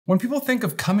When people think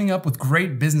of coming up with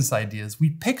great business ideas,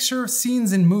 we picture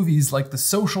scenes in movies like The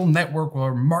Social Network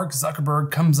where Mark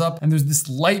Zuckerberg comes up and there's this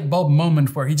light bulb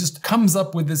moment where he just comes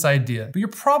up with this idea. But you're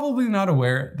probably not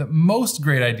aware that most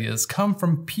great ideas come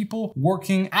from people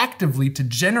working actively to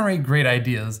generate great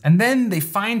ideas, and then they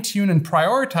fine-tune and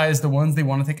prioritize the ones they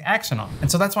want to take action on.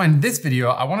 And so that's why in this video,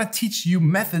 I want to teach you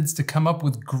methods to come up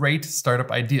with great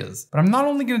startup ideas. But I'm not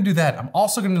only going to do that, I'm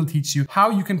also going to teach you how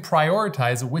you can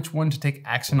prioritize which one to take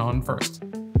action on first.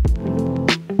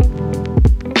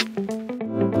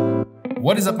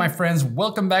 What is up, my friends?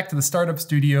 Welcome back to the Startup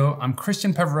Studio. I'm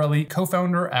Christian Peverelli,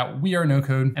 co-founder at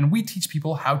WeAreNoCode, and we teach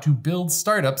people how to build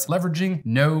startups leveraging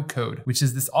no-code, which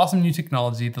is this awesome new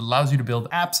technology that allows you to build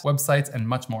apps, websites, and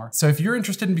much more. So if you're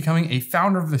interested in becoming a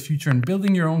founder of the future and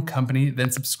building your own company, then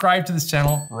subscribe to this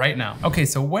channel right now. Okay,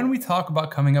 so when we talk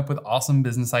about coming up with awesome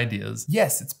business ideas,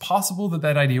 yes, it's possible that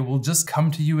that idea will just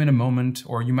come to you in a moment,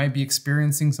 or you might be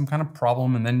experiencing some kind of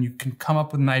problem and then you can come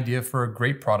up with an idea for a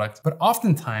great product. But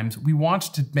oftentimes we want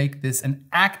to make this an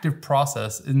active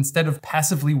process instead of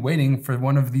passively waiting for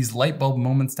one of these light bulb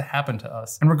moments to happen to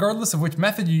us. And regardless of which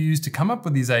method you use to come up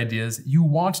with these ideas, you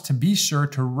want to be sure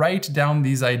to write down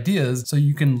these ideas so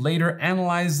you can later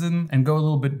analyze them and go a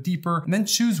little bit deeper and then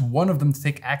choose one of them to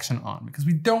take action on, because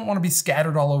we don't want to be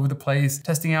scattered all over the place,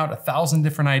 testing out 1,000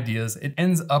 different ideas. It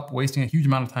ends up wasting a huge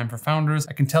amount of time for founders.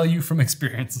 I can tell you from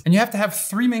experience. And you have to have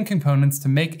three main components to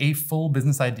make a full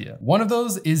business idea. One of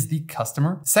those is the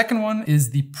customer. Second one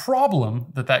is the problem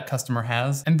that that customer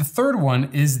has. And the third one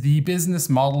is the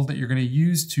business model that you're going to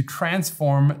use to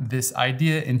transform this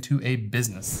idea into a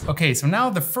business. Okay, so now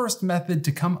the first method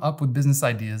to come up with business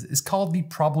ideas is called the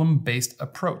problem-based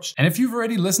approach. And if you've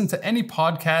already listened to any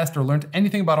podcast or learned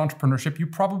anything about entrepreneurship, you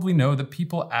probably know that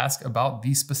people ask about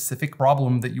the specific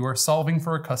problem that you are solving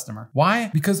for a customer.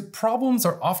 Why? Because problems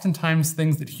are oftentimes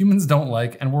things that humans don't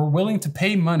like, and we're willing to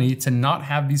pay money to not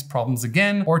have these problems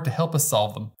again or to help us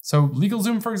solve them. So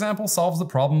LegalZoom, for example, solves the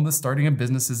problem that starting a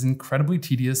business is incredibly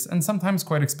tedious and sometimes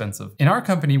quite expensive. In our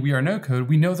company, WeAreNoCode,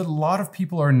 we know that a lot of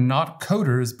people are not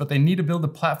coders, but they need to build a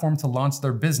platform to launch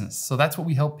their business. So that's what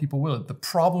we help people with, the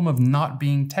problem of not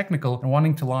being technical and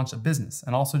wanting to launch a business,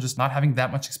 and also just not having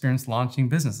that much experience launching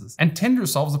businesses. And Tinder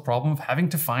solves the problem of having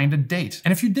to find a date.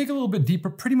 And if you dig a little bit deeper,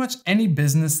 pretty much any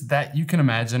business that you can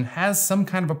imagine has some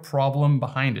kind of a problem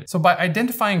behind it. So by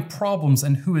identifying problems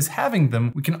and who is having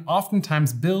them, we can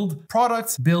oftentimes build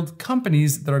products, build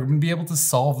companies that are going to be able to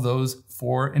solve those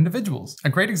for individuals. A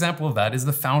great example of that is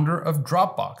the founder of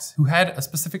Dropbox, who had a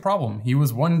specific problem. He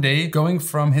was one day going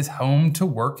from his home to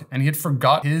work and he had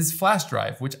forgot his flash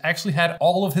drive, which actually had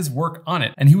all of his work on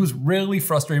it. And he was really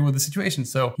frustrated with the situation.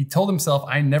 So he told himself,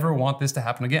 I never want this to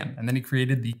happen again. And then he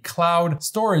created the cloud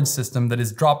storage system that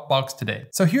is Dropbox today.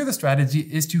 So here the strategy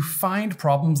is to find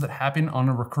problems that happen on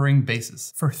a recurring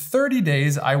basis. For 30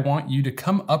 days, I want you to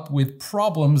come up with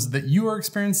problems that you are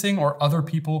experiencing or other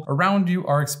people around you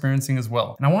are experiencing as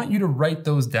well. And I want you to write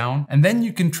those down, and then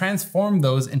you can transform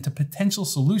those into potential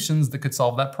solutions that could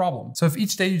solve that problem. So if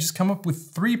each day you just come up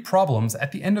with 3 problems,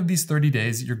 at the end of these 30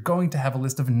 days, you're going to have a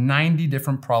list of 90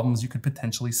 different problems you could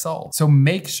potentially solve. So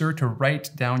make sure to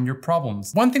write down your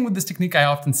problems. One thing with this technique I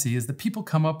often see is that people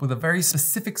come up with a very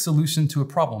specific solution to a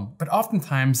problem, but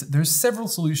oftentimes there's several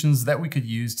solutions that we could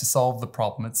use to solve the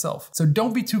problem itself. So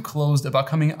don't be too closed about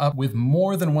coming up with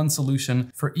more than one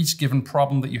solution for each given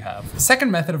problem that you have. The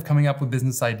second method of coming up with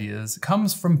business ideas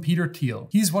comes from Peter Thiel.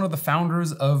 He's one of the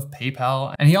founders of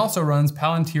PayPal, and he also runs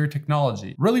Palantir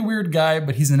Technology. Really weird guy,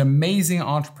 but he's an amazing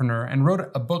entrepreneur and wrote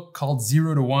a book called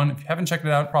 0 to 1. If you haven't checked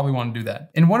it out, probably want to do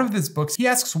that. In one of his books, he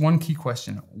asks one key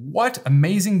question: what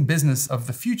amazing business of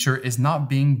the future is not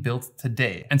being built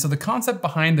today? And so the concept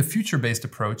behind the future-based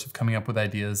approach of coming up with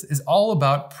ideas is all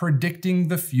about predicting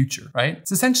the future, right?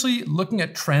 It's essentially looking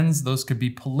at trends. Those could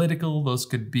be political, those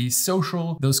could be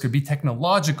social, those could be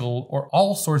technological, or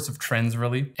all sorts of trends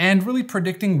really, and really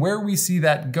predicting where we see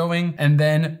that going and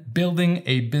then building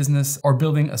a business or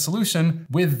building a solution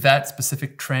with that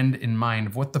specific trend in mind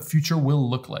of what the future will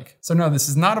look like. So no, this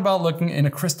is not about looking in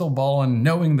a crystal ball and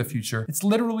knowing the future. It's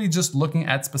literally just looking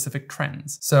at specific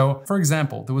trends. So for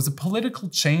example, there was a political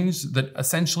change that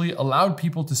essentially allowed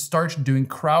people to start doing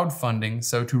crowdfunding,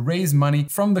 so to raise money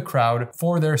from the crowd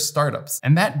for their startups.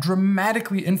 And that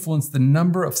dramatically influenced the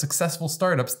number of successful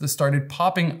startups that started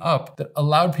popping up that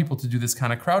allowed people to do this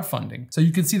kind of crowdfunding. So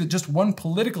you can see that just one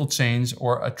political change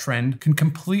or a trend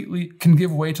can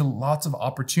give way to lots of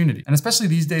opportunity. And especially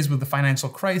these days with the financial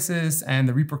crisis and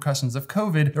the repercussions of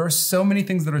COVID, there are so many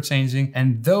things that are changing,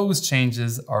 and those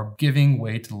changes are giving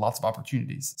way to lots of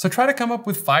opportunities. So try to come up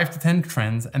with 5 to 10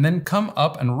 trends and then come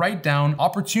up and write down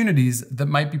opportunities that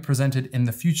might be presented in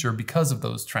the future because of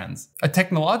those trends. A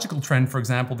technological trend, for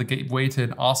example, that gave way to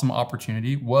an awesome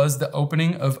opportunity was the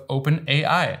opening of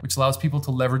OpenAI, which allows people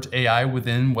to leverage AI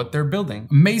within what they're building.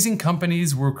 Amazing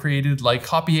companies were created like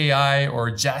Copy AI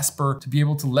or Jasper to be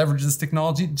able to leverage this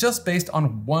technology just based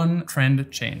on one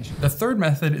trend change. The third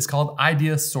method is called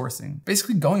idea sourcing.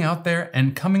 Basically going out there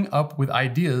and coming up with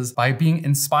ideas by being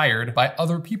inspired by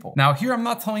other people. Now here I'm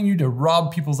not telling you to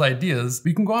rob people's ideas, but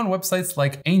you can go on websites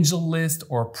like AngelList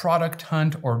or Product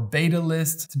Hunt or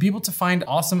BetaList to be able to find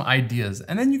awesome ideas.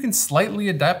 And then you can slightly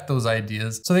adapt those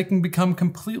ideas so they can become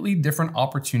completely different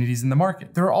opportunities in the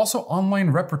market. There are also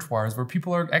online repertoires where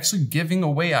people are actually giving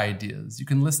away ideas. You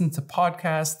can listen to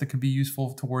podcasts that could be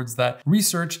useful towards that.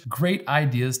 Research great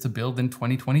ideas to build in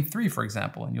 2023, for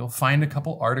example, and you'll find a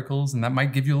couple articles and that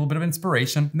might give you a little bit of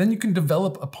inspiration. And then you can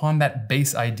develop upon that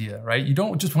base idea, right? You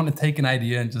don't just want to take an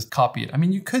idea and just copy it. I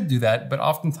mean, you could do that, but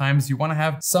oftentimes you want to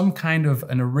have some kind of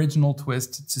an original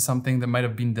twist to something that might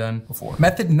have been done before.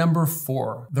 Method number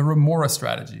 4, the remora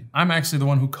strategy. I'm actually the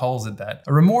one who calls it that.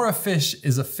 A remora fish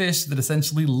is a fish that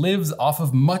essentially lives off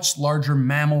of much larger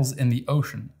mammals in the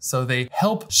ocean. So they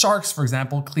help sharks, for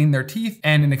example, clean their teeth,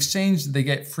 and in exchange, they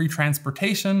get free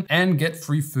transportation and get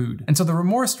free food. And so the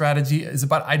remora strategy is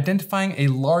about identifying a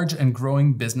large and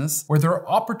growing business where there are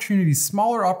opportunities,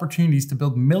 smaller opportunities to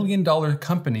build million-dollar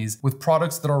companies with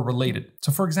products that are related.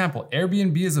 So for example,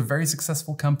 Airbnb is a very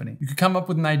successful company. You could come up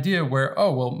with an idea where,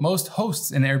 oh, well, most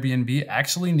hosts in Airbnb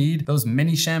actually need those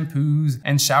mini shampoos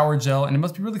and shower gel, and it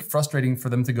must be really frustrating for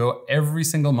them to go every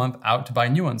single month out to buy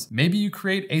new ones. Maybe you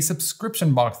create a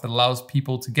subscription box that allows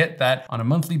people to get that on a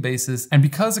monthly basis. And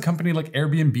because a company like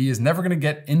Airbnb is never going to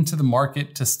get into the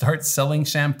market to start selling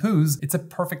shampoos, it's a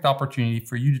perfect opportunity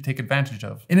for you to take advantage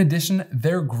of. In addition,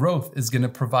 their growth is going to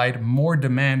provide more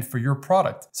demand for your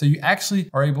product. So you actually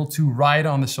are able to ride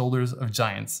on the shoulders of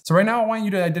giants. So right now I want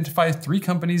you to identify 3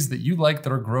 companies that you like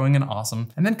that are growing and awesome,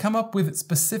 and then come up with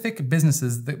specific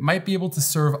businesses that might be able to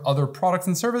serve other products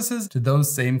and services to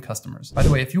those same customers. By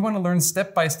the way, if you want to learn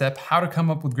step-by-step how to come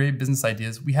up with great business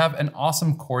ideas, we have an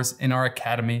awesome course in our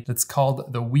academy that's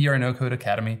called the WeAreNoCode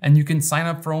Academy, and you can sign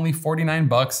up for only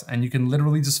 $49 and you can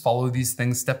literally just follow these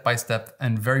things step by step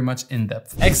and very much in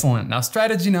depth. Excellent. Now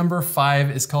strategy number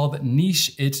 5 is called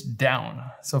niche it down.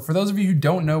 So for those of you who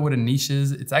don't know what a niche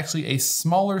is, it's actually a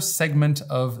smaller segment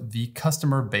of the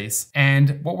customer base.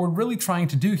 And what we're really trying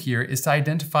to do here is to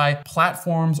identify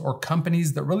platforms or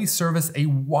companies that really service a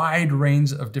wide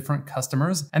range of different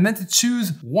customers, and then to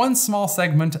choose one small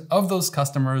segment of those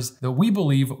customers that we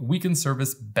believe we can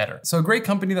service better. So a great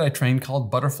company that I trained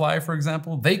called Butterfly, for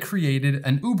example, they created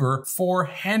an Uber for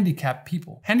handicapped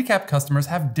people. Handicapped customers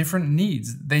have different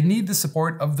needs. They need the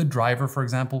support of the driver, for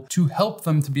example, to help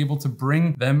them to be able to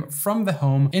bring them from the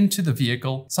home into the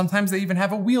vehicle. Sometimes they even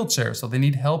have a wheelchair, so they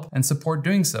need help and support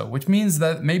doing so, which means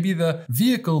that maybe the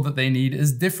vehicle that they need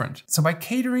is different. So by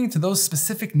catering to those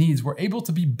specific needs, we're able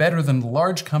to be better than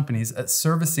large companies at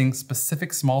servicing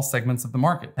specific small segments of the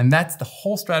market. And that's the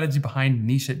whole strategy behind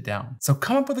niche it down. So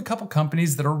come up with a couple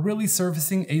companies that are really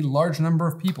servicing a large number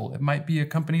of people. It might be a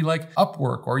company like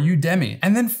Upwork or Udemy,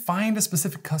 and then find a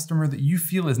specific customer that you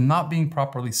feel is not being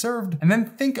properly served, and then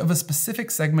think of a specific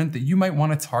segment that you might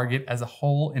want to target as a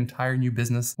whole entire new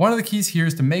business. One of the keys here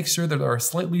is to make sure that there are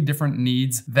slightly different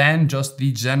needs than just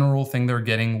the general thing they're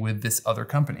getting with this other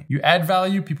company. You add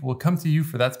value, people will come to you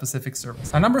for that specific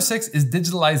service. Now, number 6 is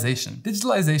digitalization.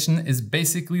 Digitalization is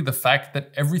basically the fact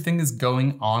that everything is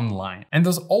going online. And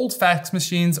those old fax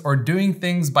machines or doing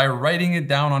things by writing it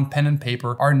down on pen and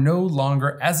paper are no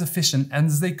longer as efficient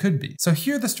as they could be. So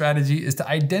here the strategy is to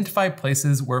identify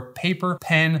places where paper,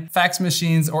 pen, fax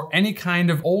machines, or any kind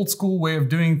of old school way of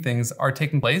doing things are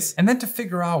taking place, and then to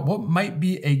figure out what might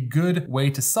be a good way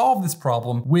to solve this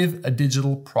problem with a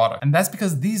digital product. And that's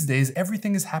because these days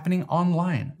everything is happening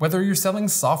online. Whether you're selling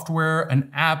software,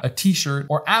 an app, a t-shirt,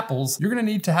 or apples, you're gonna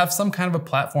need to have some kind of a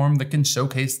platform that can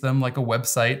showcase them, like a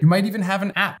website. You might even have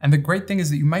an app. And the great thing is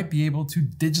that you might be able to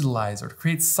digitalize or to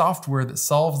create software that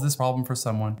solves this problem for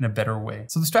someone in a better way.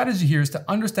 So the strategy here is to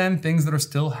understand things that are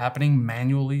still happening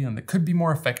manually and that could be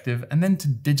more effective, and then to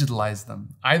digitalize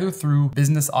them, either through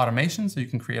business automation, so you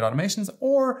can create automations,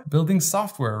 or building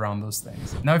software around those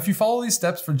things. Now, if you follow these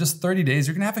steps for just 30 days,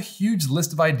 you're gonna have a huge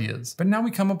list of ideas. But now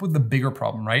we come up with the bigger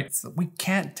problem, right? It's that we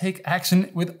can't take action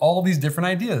with all these different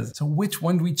ideas. So which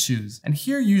one do we choose? And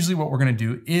here, usually what we're gonna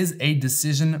do is a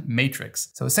decision decision matrix.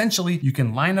 So essentially, you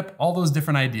can line up all those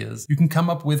different ideas. You can come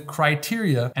up with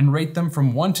criteria and rate them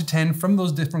from 1 to 10 from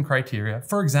those different criteria.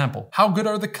 For example, how good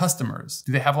are the customers?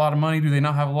 Do they have a lot of money? Do they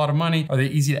not have a lot of money? Are they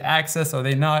easy to access? Are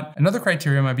they not? Another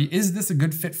criteria might be, is this a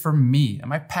good fit for me?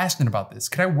 Am I passionate about this?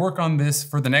 Could I work on this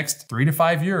for the next 3 to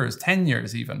 5 years, 10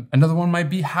 years even? Another one might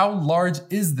be, how large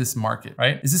is this market,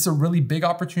 right? Is this a really big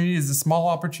opportunity? Is this a small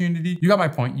opportunity? You got my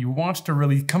point. You want to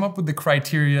really come up with the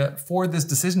criteria for this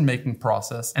decision-making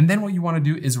process. And then what you want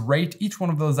to do is rate each one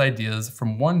of those ideas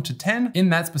from 1 to 10 in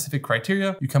that specific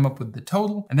criteria. You come up with the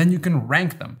total, and then you can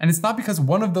rank them. And it's not because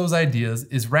one of those ideas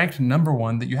is ranked number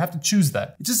 1 that you have to choose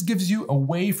that. It just gives you a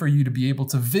way for you to be able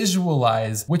to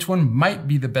visualize which one might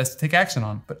be the best to take action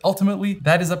on. But ultimately,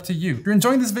 that is up to you. If you're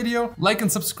enjoying this video, like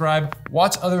and subscribe,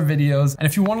 watch other videos. And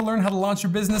if you want to learn how to launch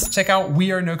your business, check out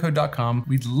WeAreNoCode.com.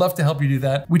 We'd love to help you do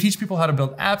that. We teach people how to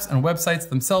build apps and websites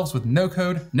themselves with no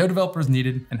code, no developers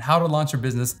needed, and how to launch your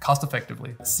business cost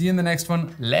effectively. See you in the next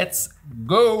one. Let's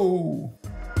go.